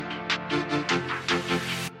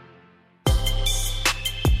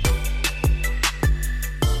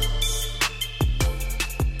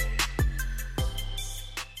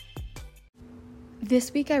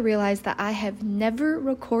This week I realized that I have never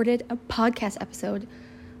recorded a podcast episode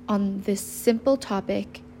on this simple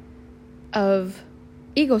topic of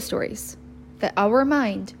ego stories. That our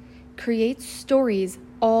mind creates stories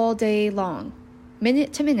all day long,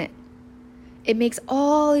 minute to minute. It makes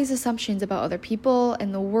all these assumptions about other people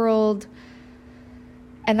and the world.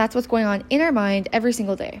 And that's what's going on in our mind every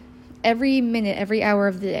single day, every minute, every hour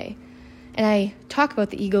of the day. And I talk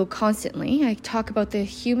about the ego constantly. I talk about the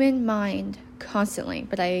human mind constantly,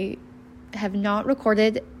 but I have not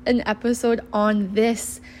recorded an episode on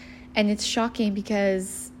this. And it's shocking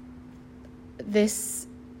because this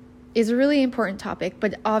is a really important topic,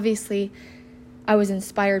 but obviously I was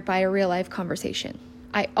inspired by a real life conversation.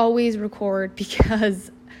 I always record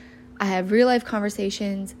because I have real life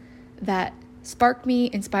conversations that spark me,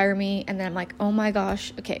 inspire me, and then I'm like, oh my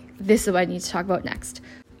gosh, okay, this is what I need to talk about next.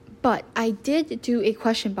 But I did do a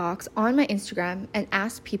question box on my Instagram and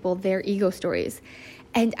asked people their ego stories,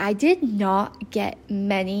 and I did not get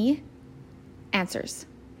many answers.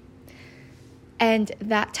 And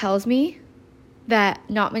that tells me that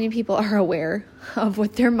not many people are aware of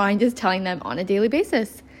what their mind is telling them on a daily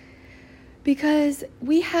basis. Because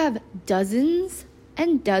we have dozens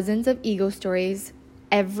and dozens of ego stories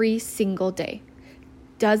every single day.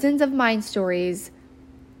 Dozens of mind stories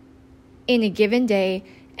in a given day,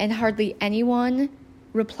 and hardly anyone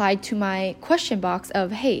replied to my question box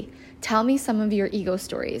of, hey, tell me some of your ego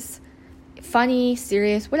stories. Funny,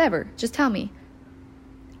 serious, whatever, just tell me.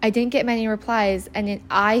 I didn't get many replies, and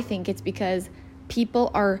I think it's because people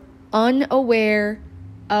are unaware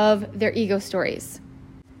of their ego stories.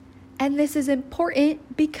 And this is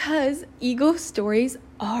important because ego stories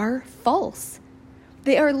are false.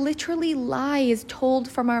 They are literally lies told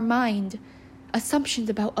from our mind, assumptions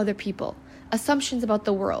about other people, assumptions about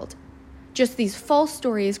the world. Just these false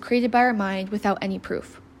stories created by our mind without any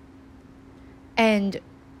proof. And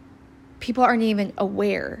people aren't even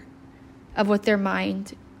aware of what their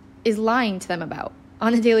mind is lying to them about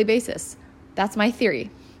on a daily basis. That's my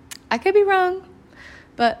theory. I could be wrong,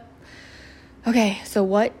 but okay, so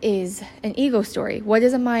what is an ego story? What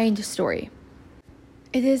is a mind story?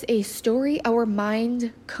 It is a story our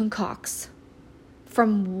mind concocts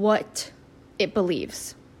from what it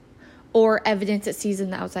believes or evidence it sees in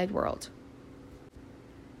the outside world,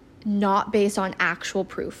 not based on actual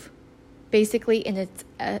proof. Basically,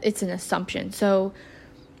 it's an assumption. So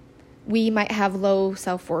we might have low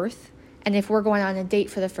self-worth, and if we're going on a date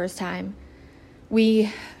for the first time,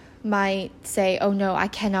 we might say, oh no, I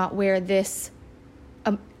cannot wear this.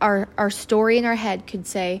 Our story in our head could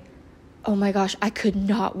say, oh my gosh, I could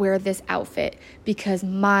not wear this outfit because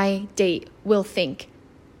my date will think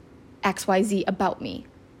XYZ about me.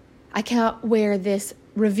 I cannot wear this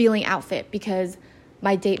revealing outfit because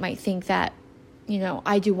my date might think that,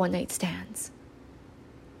 I do one-night stands.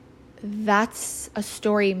 That's a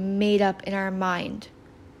story made up in our mind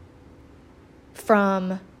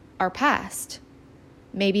from our past.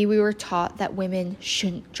 Maybe we were taught that women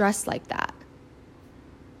shouldn't dress like that.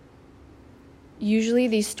 Usually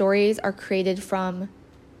these stories are created from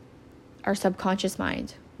our subconscious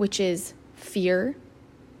mind, which is fear,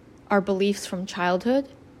 our beliefs from childhood,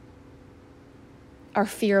 our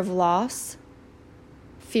fear of loss,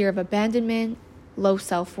 fear of abandonment, low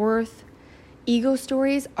self-worth. Ego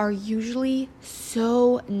stories are usually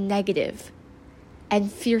so negative and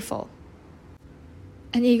fearful.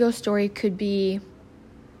 An ego story could be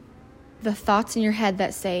the thoughts in your head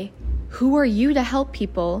that say, who are you to help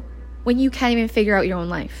people when you can't even figure out your own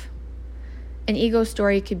life? An ego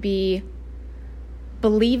story could be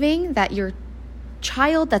believing that your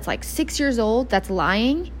child that's like 6 years old that's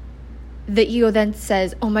lying. The ego then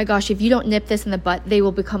says, oh my gosh, if you don't nip this in the butt, they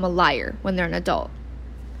will become a liar when they're an adult.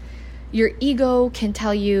 Your ego can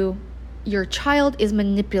tell you your child is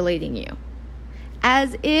manipulating you.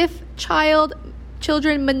 As if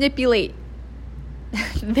children manipulate.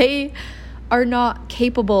 They are not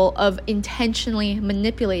capable of intentionally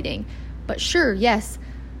manipulating. But sure, yes,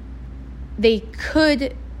 they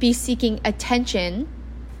could be seeking attention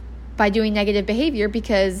by doing negative behavior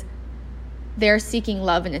because they're seeking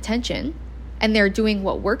love and attention and they're doing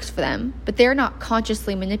what works for them, but they're not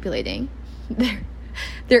consciously manipulating.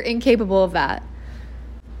 They're incapable of that.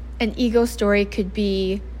 An ego story could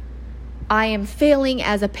be, I am failing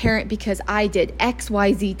as a parent because I did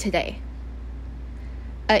XYZ today.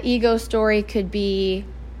 An ego story could be,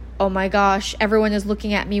 oh my gosh, everyone is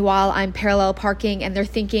looking at me while I'm parallel parking and they're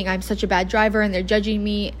thinking I'm such a bad driver and they're judging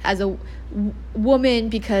me as a woman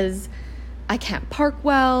because I can't park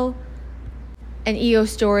well. An ego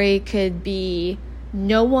story could be,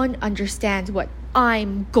 no one understands what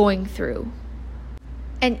I'm going through.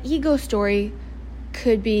 An ego story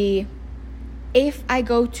could be, if I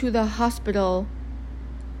go to the hospital,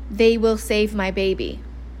 they will save my baby.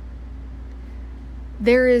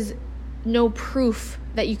 There is no proof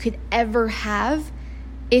that you could ever have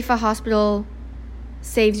if a hospital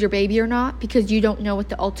saves your baby or not, because you don't know what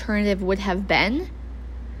the alternative would have been.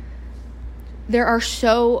 There are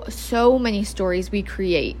so many stories we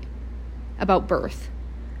create about birth.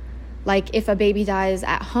 Like, if a baby dies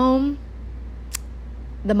at home,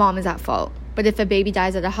 the mom is at fault. But if a baby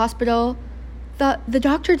dies at a hospital, the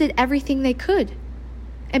doctor did everything they could.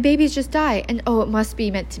 And babies just die. And it must be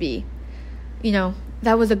meant to be.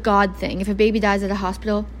 That was a God thing. If a baby dies at a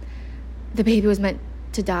hospital, the baby was meant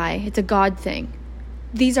to die. It's a God thing.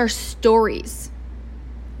 These are stories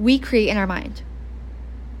we create in our mind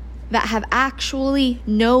that have actually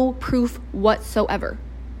no proof whatsoever.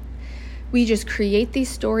 We just create these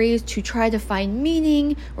stories to try to find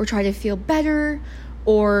meaning or try to feel better,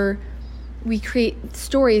 or we create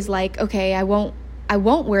stories like, okay, I won't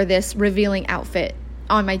wear this revealing outfit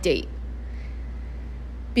on my date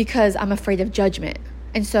because I'm afraid of judgment.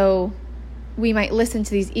 And so we might listen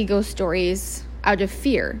to these ego stories out of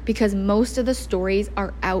fear, because most of the stories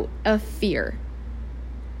are out of fear.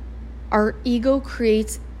 Our ego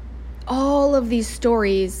creates all of these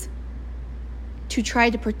stories to try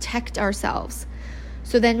to protect ourselves.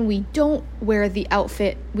 So then we don't wear the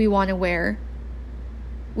outfit we want to wear.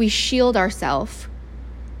 We shield ourselves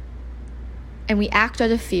and we act out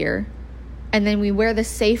of fear. And then we wear the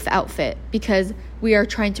safe outfit because we are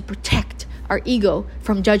trying to protect our ego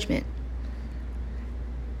from judgment.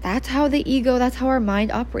 That's how our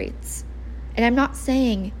mind operates. And I'm not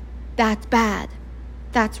saying that's bad,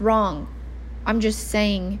 that's wrong. I'm just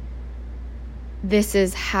saying this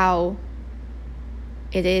is how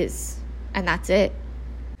it is, and that's it.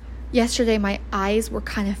 Yesterday, my eyes were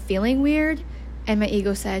kind of feeling weird, and my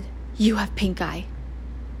ego said, "You have pink eye."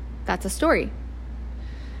 That's a story.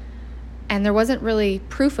 And there wasn't really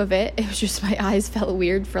proof of it. It was just my eyes felt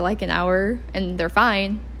weird for like an hour, and they're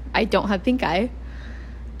fine. I don't have pink eye.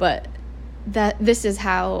 But this is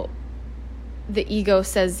how the ego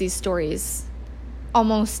says these stories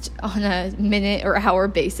almost on a minute or hour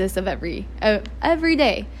basis of every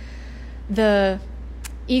day. The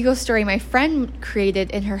ego story my friend created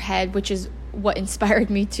in her head, which is what inspired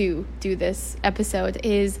me to do this episode,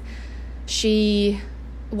 is she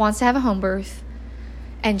wants to have a home birth,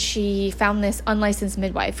 and she found this unlicensed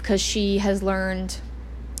midwife because she has learned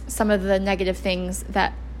some of the negative things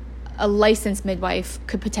that a licensed midwife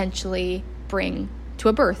could potentially bring to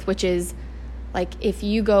a birth, which is like, if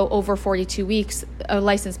you go over 42 weeks, a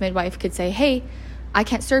licensed midwife could say, "Hey, I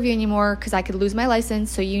can't serve you anymore because I could lose my license,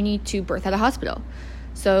 so you need to birth at a hospital."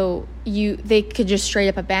 So they could just straight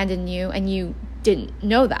up abandon you, and you didn't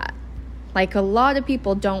know that. Like, a lot of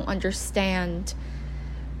people don't understand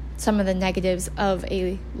some of the negatives of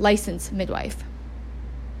a licensed midwife.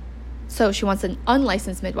 So she wants an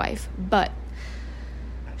unlicensed midwife, but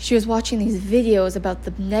she was watching these videos about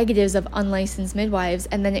the negatives of unlicensed midwives,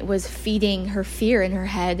 and then it was feeding her fear in her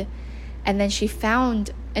head. And then she found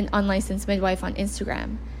an unlicensed midwife on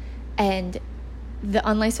Instagram, and the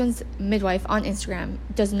unlicensed midwife on Instagram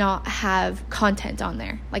does not have content on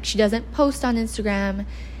there. Like, she doesn't post on Instagram.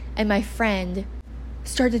 And my friend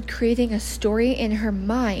started creating a story in her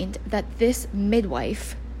mind that this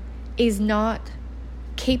midwife is not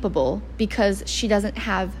capable because she doesn't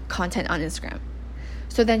have content on Instagram.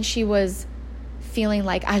 So then she was feeling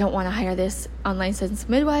like, I don't want to hire this unlicensed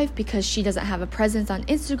midwife because she doesn't have a presence on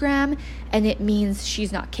Instagram, and it means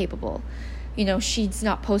she's not capable. She's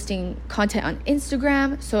not posting content on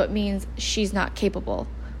Instagram, so it means she's not capable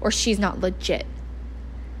or she's not legit.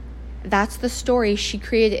 That's the story she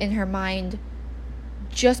created in her mind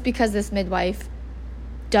just because this midwife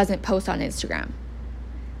doesn't post on Instagram.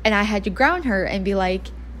 And I had to ground her and be like,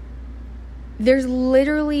 there's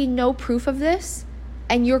literally no proof of this,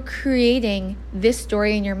 and you're creating this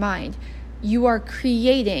story in your mind. You are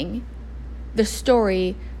creating the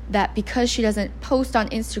story that because she doesn't post on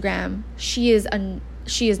Instagram, she is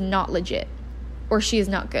not legit, or she is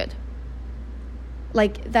not good.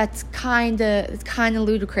 Like, that's kind of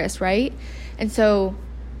ludicrous, right? And so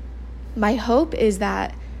my hope is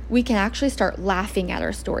that we can actually start laughing at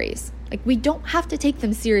our stories. Like, we don't have to take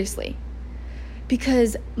them seriously,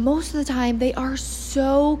 because most of the time they are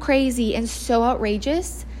so crazy and so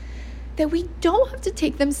outrageous that we don't have to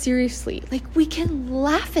take them seriously. Like, we can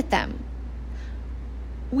laugh at them.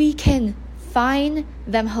 We can find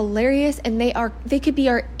them hilarious, and they could be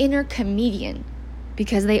our inner comedian,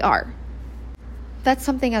 because they are. That's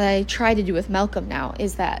something that I try to do with Malcolm now,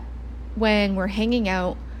 is that when we're hanging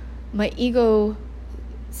out, my ego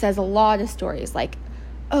says a lot of stories like,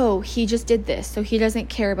 oh, he just did this, so he doesn't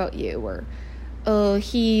care about you, or oh,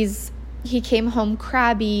 he came home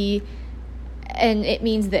crabby and it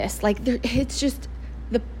means this. Like, it's just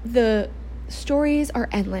the stories are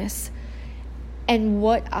endless. And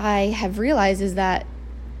what I have realized is that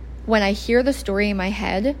when I hear the story in my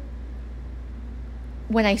head,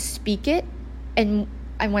 when I speak it, and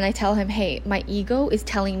when I tell him, hey, my ego is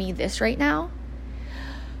telling me this right now,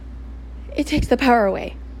 it takes the power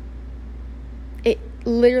away. It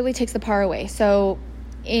literally takes the power away. So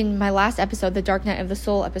in my last episode, the Dark Night of the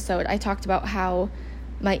Soul episode, I talked about how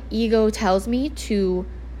my ego tells me to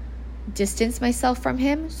distance myself from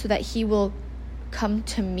him so that he will come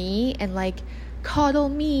to me and like coddle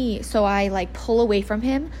me. So I like pull away from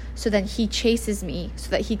him, so then he chases me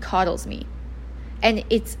so that he coddles me. And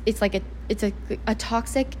it's like a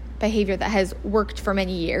toxic behavior that has worked for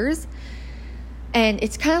many years. And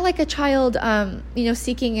it's kind of like a child,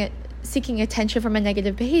 seeking attention from a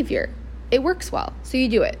negative behavior. It works well, so you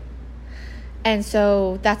do it. And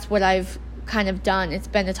so that's what I've kind of done. It's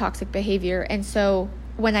been a toxic behavior. And so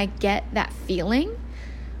when I get that feeling,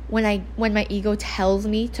 when my ego tells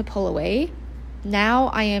me to pull away, now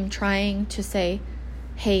I am trying to say,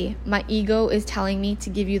 hey, my ego is telling me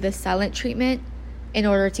to give you the silent treatment in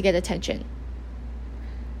order to get attention.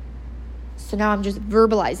 So now I'm just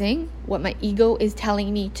verbalizing what my ego is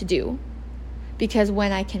telling me to do. Because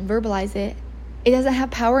when I can verbalize it, it doesn't have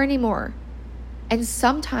power anymore. And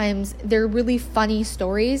sometimes they're really funny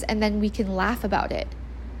stories, and then we can laugh about it.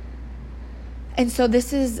 And so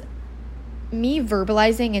this is me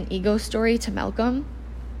verbalizing an ego story to Malcolm,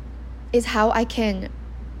 is how I can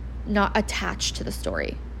not attach to the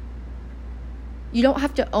story. You don't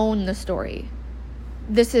have to own the story.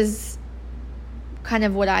 This is kind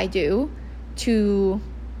of what I do to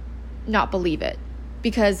not believe it,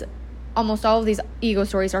 because almost all of these ego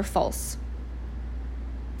stories are false.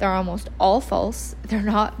 They're almost all false. They're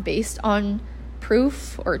not based on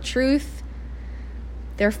proof or truth.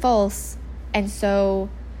 They're false. And so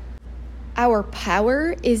our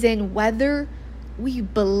power is in whether we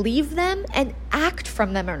believe them and act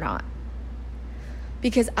from them or not.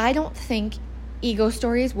 Because I don't think ego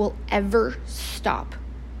stories will ever stop.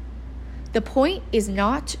 The point is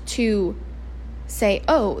not to say,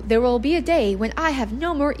 oh, there will be a day when I have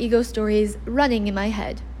no more ego stories running in my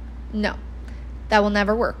head. No, that will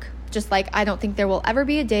never work. Just like I don't think there will ever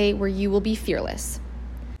be a day where you will be fearless.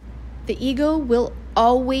 The ego will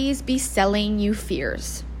always be selling you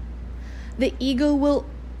fears. The ego will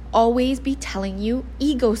always be telling you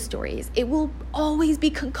ego stories. It will always be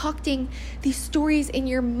concocting these stories in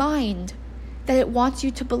your mind that it wants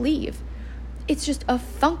you to believe. It's just a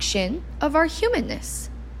function of our humanness.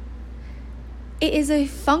 It is a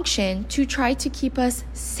function to try to keep us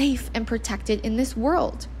safe and protected in this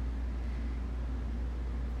world.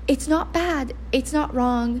 It's not bad, it's not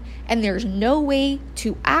wrong, and there's no way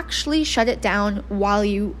to actually shut it down while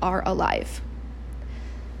you are alive.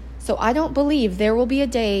 So I don't believe there will be a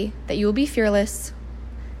day that you will be fearless,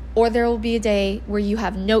 or there will be a day where you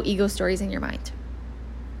have no ego stories in your mind.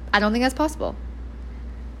 I don't think that's possible.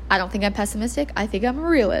 I don't think I'm pessimistic. I think I'm a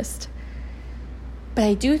realist. But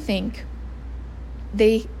I do think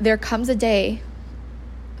there comes a day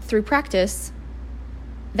through practice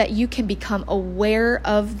that you can become aware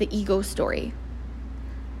of the ego story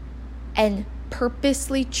and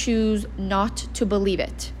purposely choose not to believe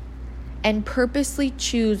it and purposely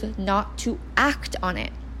choose not to act on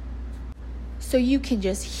it. So you can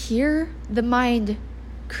just hear the mind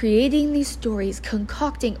creating these stories,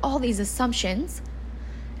 concocting all these assumptions,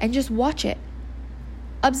 and just watch it,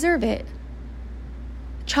 observe it,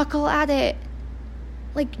 chuckle at it,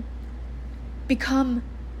 like become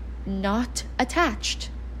not attached.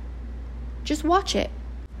 Just watch it.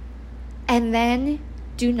 And then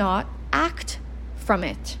do not act from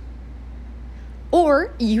it.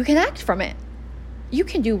 Or you can act from it. You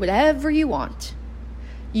can do whatever you want.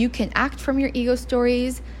 You can act from your ego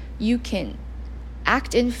stories. You can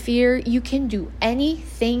act in fear. You can do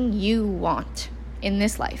anything you want in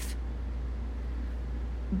this life.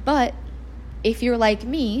 But if you're like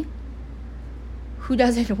me, who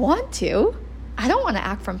doesn't want to, I don't want to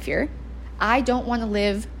act from fear. I don't want to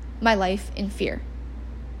live my life in fear.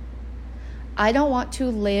 I don't want to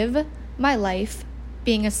live my life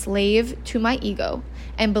being a slave to my ego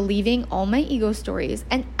and believing all my ego stories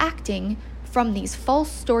and acting from these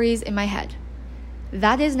false stories in my head.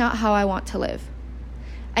 That is not how I want to live.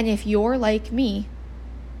 And if you're like me,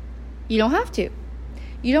 you don't have to.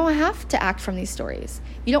 You don't have to act from these stories.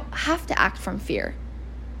 You don't have to act from fear.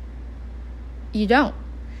 You don't.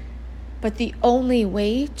 But the only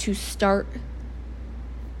way to start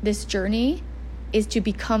this journey is to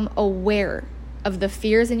become aware of the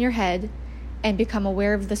fears in your head and become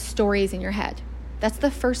aware of the stories in your head. That's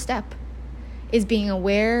the first step, is being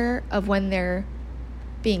aware of when they're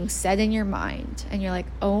being said in your mind and you're like,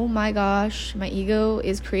 oh my gosh, my ego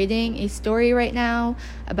is creating a story right now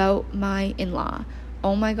about my in-law.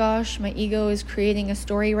 Oh my gosh, my ego is creating a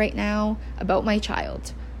story right now about my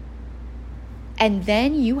child. And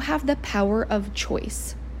then you have the power of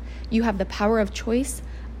choice. You have the power of choice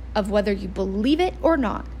of whether you believe it or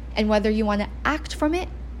not, and whether you want to act from it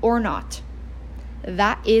or not.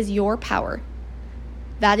 That is your power.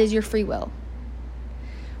 That is your free will.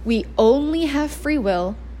 We only have free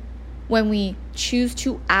will when we choose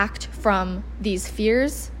to act from these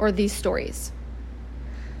fears or these stories.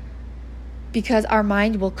 Because our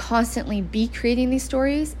mind will constantly be creating these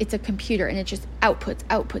stories. It's a computer, and it just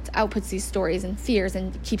outputs these stories and fears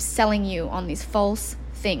and keeps selling you on these false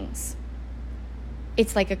things.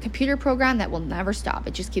 It's like a computer program that will never stop.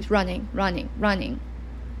 It just keeps running.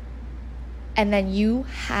 And then you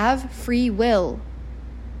have free will,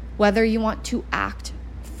 whether you want to act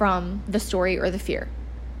from the story or the fear.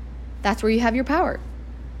 That's where you have your power.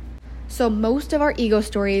 So most of our ego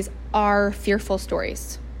stories are fearful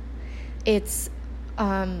stories. It's,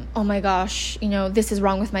 oh my gosh, this is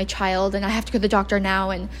wrong with my child and I have to go to the doctor now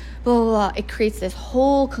and blah, blah, blah. It creates this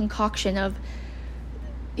whole concoction of,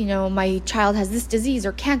 my child has this disease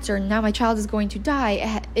or cancer and now my child is going to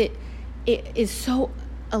die. It is so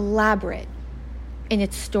elaborate in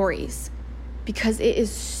its stories because it is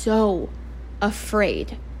so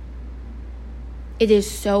afraid. It is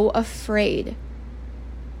so afraid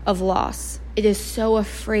of loss. It is so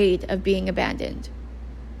afraid of being abandoned.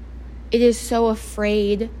 It is so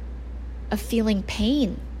afraid of feeling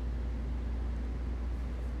pain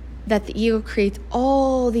that the ego creates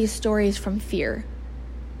all these stories from fear.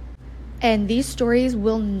 And these stories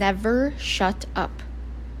will never shut up.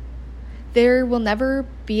 There will never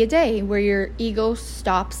be a day where your ego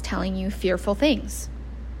stops telling you fearful things.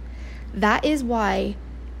 That is why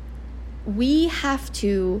we have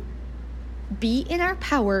to be in our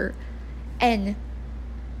power and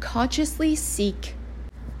consciously seek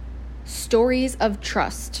stories of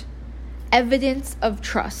trust, evidence of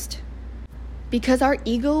trust. Because our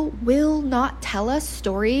ego will not tell us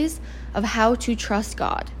stories of how to trust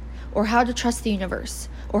God, or how to trust the universe,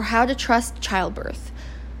 or how to trust childbirth.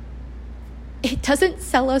 It doesn't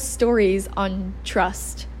sell us stories on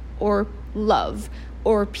trust, or love,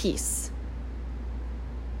 or peace.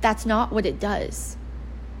 That's not what it does.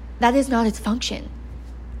 That is not its function.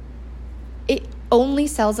 It only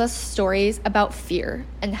sells us stories about fear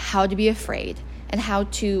and how to be afraid and how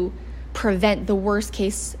to prevent the worst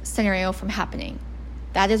case scenario from happening.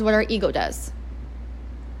 That is what our ego does.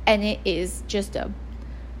 And it is just a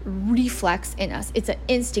reflex in us. It's an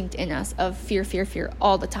instinct in us of fear, fear, fear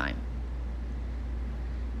all the time.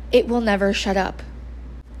 It will never shut up.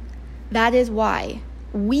 That is why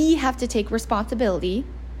we have to take responsibility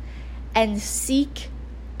and seek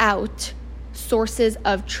out sources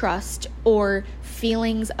of trust or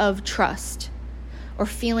feelings of trust or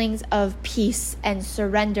feelings of peace and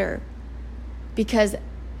surrender, because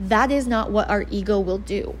that is not what our ego will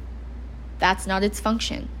do. That's not its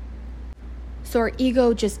function. So our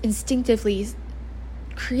ego just instinctively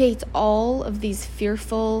creates all of these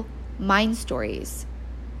fearful mind stories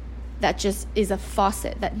that just is a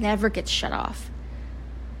faucet that never gets shut off.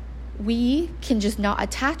 We can just not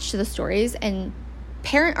attach to the stories and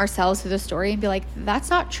parent ourselves through the story and be like, that's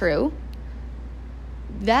not true.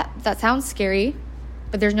 That sounds scary,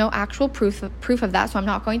 but there's no actual proof of that, so I'm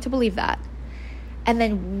not going to believe that. And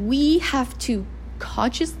then we have to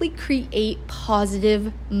consciously create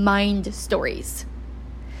positive mind stories.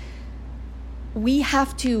 We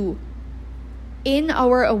have to, in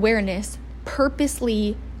our awareness,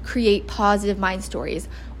 purposely create positive mind stories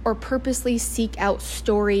or purposely seek out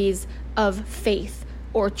stories of faith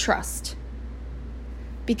or trust,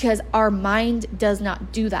 because our mind does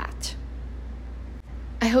not do that.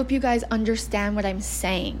 I hope you guys understand what I'm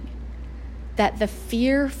saying, that the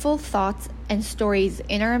fearful thoughts and stories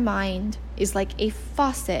in our mind is like a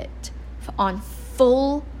faucet on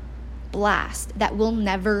full blast that will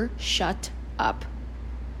never shut up.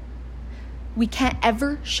 We can't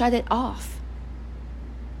ever shut it off.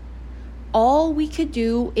 All we could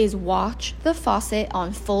do is watch the faucet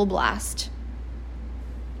on full blast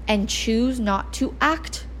and choose not to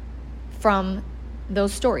act from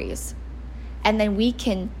those stories. And then we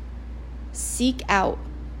can seek out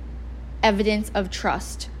evidence of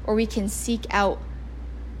trust, or we can seek out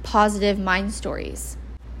positive mind stories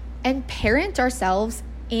and parent ourselves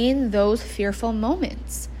in those fearful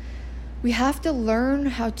moments. We have to learn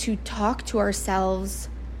how to talk to ourselves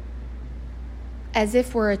as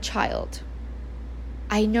if we're a child.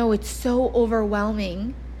 I know it's so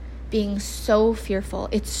overwhelming being so fearful.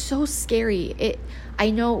 It's so scary.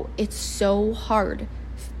 I know it's so hard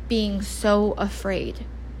being so afraid.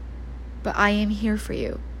 But I am here for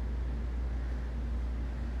you.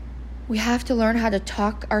 We have to learn how to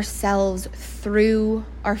talk ourselves through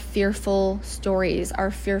our fearful stories,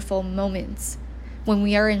 our fearful moments. When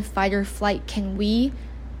we are in fight or flight, can we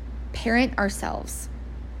parent ourselves?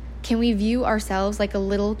 Can we view ourselves like a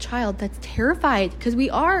little child that's terrified? Because we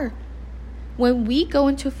are. When we go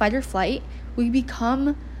into fight or flight, we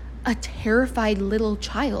become a terrified little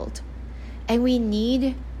child. And we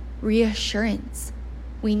need reassurance.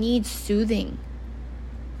 We need soothing.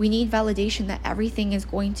 We need validation that everything is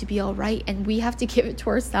going to be all right. And we have to give it to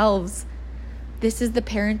ourselves. This is the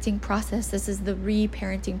parenting process. This is the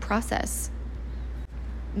re-parenting process.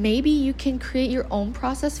 Maybe you can create your own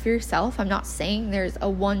process for yourself. I'm not saying there's a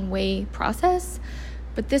one-way process,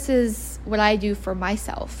 but this is what I do for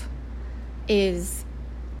myself. Is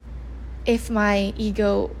if my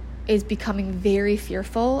ego is becoming very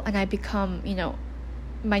fearful and I become,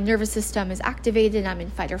 my nervous system is activated, I'm in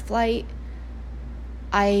fight or flight,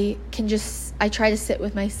 I try to sit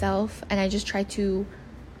with myself and I just try to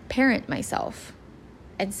parent myself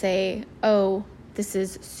and say, oh, this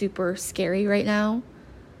is super scary right now.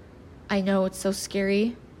 I know it's so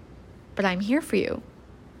scary, but I'm here for you.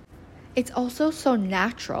 It's also so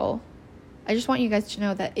natural. I just want you guys to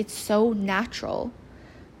know that it's so natural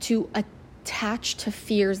to attach to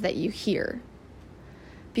fears that you hear,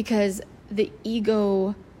 because the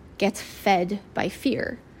ego gets fed by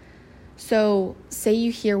fear. So say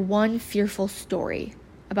you hear one fearful story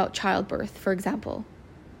about childbirth, for example.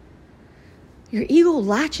 Your ego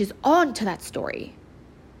latches on to that story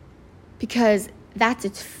because that's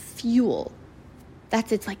its fuel.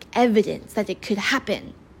 That's its evidence that it could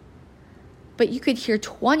happen. But you could hear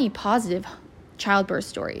 20 positive childbirth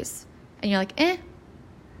stories and you're like,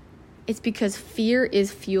 It's because fear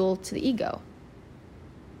is fuel to the ego.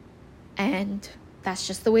 And that's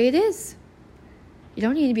just the way it is. You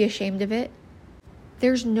don't need to be ashamed of it.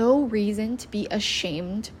 There's no reason to be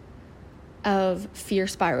ashamed of fear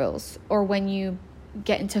spirals or when you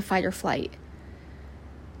get into fight or flight,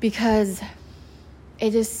 because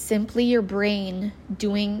it is simply your brain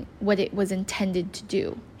doing what it was intended to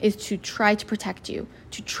do, is to try to protect you,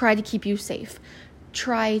 to try to keep you safe,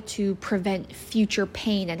 try to prevent future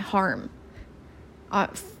pain and harm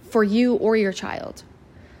for you or your child.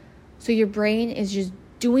 So your brain is just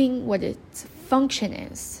doing what its function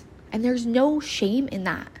is, and there's no shame in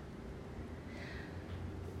that.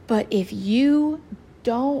 But if you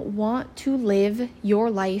don't want to live your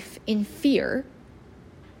life in fear,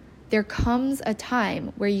 there comes a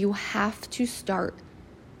time where you have to start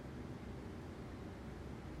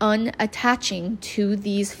unattaching to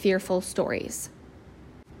these fearful stories.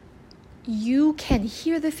 You can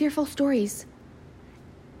hear the fearful stories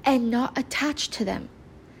and not attach to them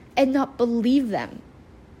and not believe them.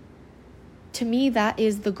 To me, that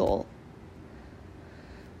is the goal.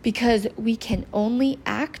 Because we can only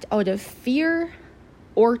act out of fear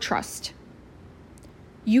or trust.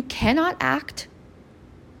 You cannot act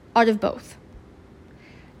out of both.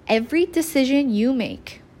 Every decision you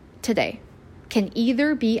make today can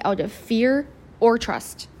either be out of fear or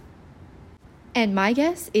trust. And my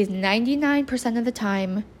guess is 99% of the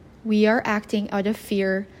time we are acting out of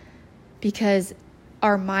fear because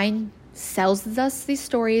our mind sells us these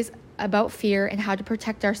stories about fear and how to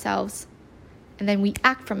protect ourselves. And then we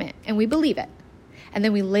act from it and we believe it. And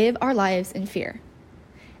then we live our lives in fear.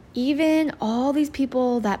 Even all these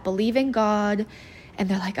people that believe in God and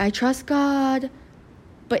they're like, I trust God.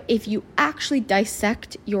 But if you actually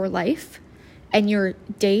dissect your life and your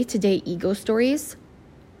day-to-day ego stories,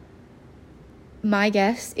 my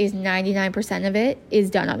guess is 99% of it is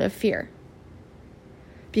done out of fear.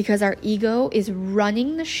 Because our ego is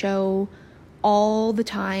running the show all the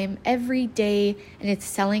time, every day, and it's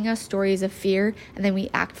selling us stories of fear, and then we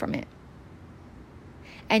act from it.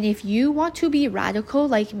 And if you want to be radical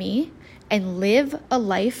like me and live a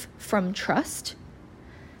life from trust,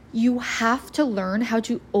 you have to learn how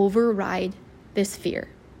to override this fear.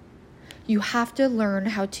 You have to learn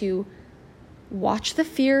how to watch the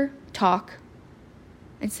fear talk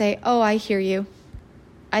and say, oh, I hear you.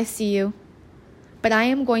 I see you. But I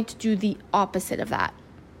am going to do the opposite of that.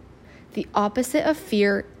 The opposite of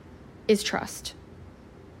fear is trust.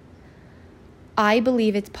 I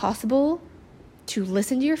believe it's possible to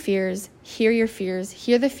listen to your fears, hear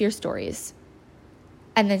the fear stories,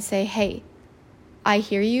 and then say, hey, I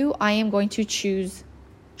hear you. I am going to choose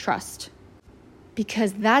trust.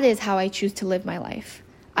 Because that is how I choose to live my life.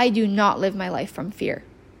 I do not live my life from fear.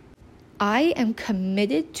 I am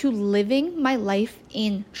committed to living my life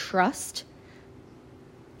in trust.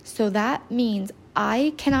 So that means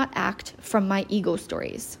I cannot act from my ego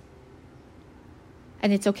stories.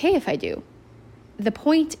 And it's okay if I do. The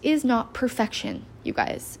point is not perfection, you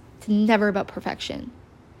guys. It's never about perfection.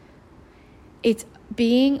 It's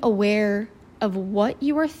being aware of what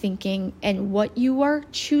you are thinking and what you are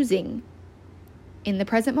choosing in the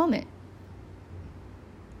present moment.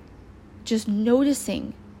 Just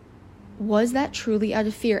noticing, was that truly out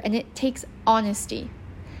of fear? And it takes honesty,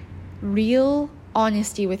 real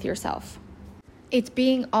honesty with yourself. It's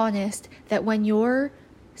being honest that when your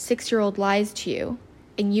 6-year-old lies to you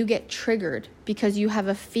and you get triggered because you have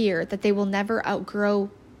a fear that they will never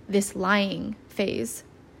outgrow this lying phase,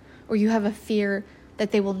 or you have a fear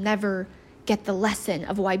that they will never get the lesson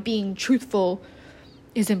of why being truthful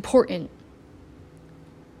is important,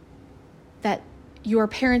 that you are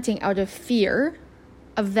parenting out of fear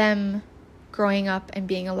of them growing up and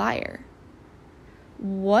being a liar.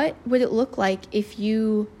 What would it look like if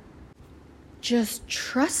you just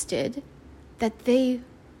trusted that they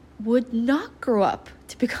would not grow up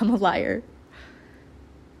to become a liar?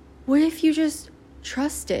 What if you just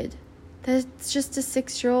trusted that it's just a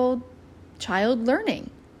 6-year-old child learning?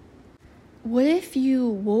 What if you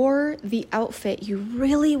wore the outfit you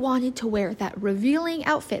really wanted to wear, that revealing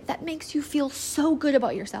outfit that makes you feel so good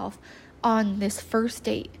about yourself on this first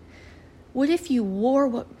date? What if you wore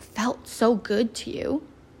what felt so good to you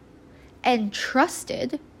and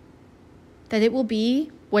trusted that it will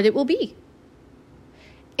be what it will be,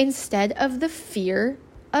 instead of the fear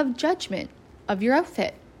of judgment of your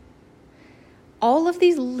outfit? All of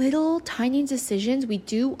these little tiny decisions we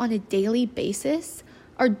do on a daily basis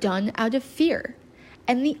are done out of fear,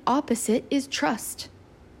 and the opposite is trust.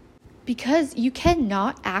 Because you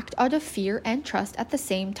cannot act out of fear and trust at the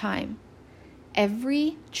same time.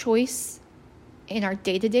 Every choice in our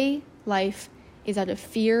day-to-day life is out of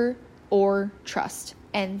fear or trust,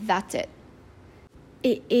 and that's it.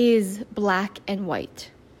 It is black and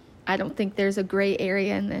white. I don't think there's a gray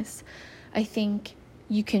area in this. I think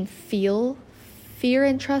you can feel fear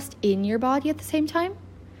and trust in your body at the same time,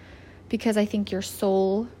 because I think your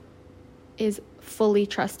soul is fully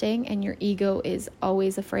trusting and your ego is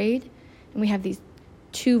always afraid. And we have these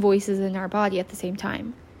two voices in our body at the same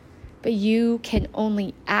time. But you can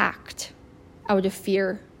only act out of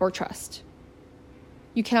fear or trust.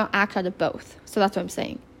 You cannot act out of both. So that's what I'm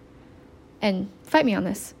saying. And fight me on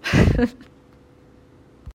this.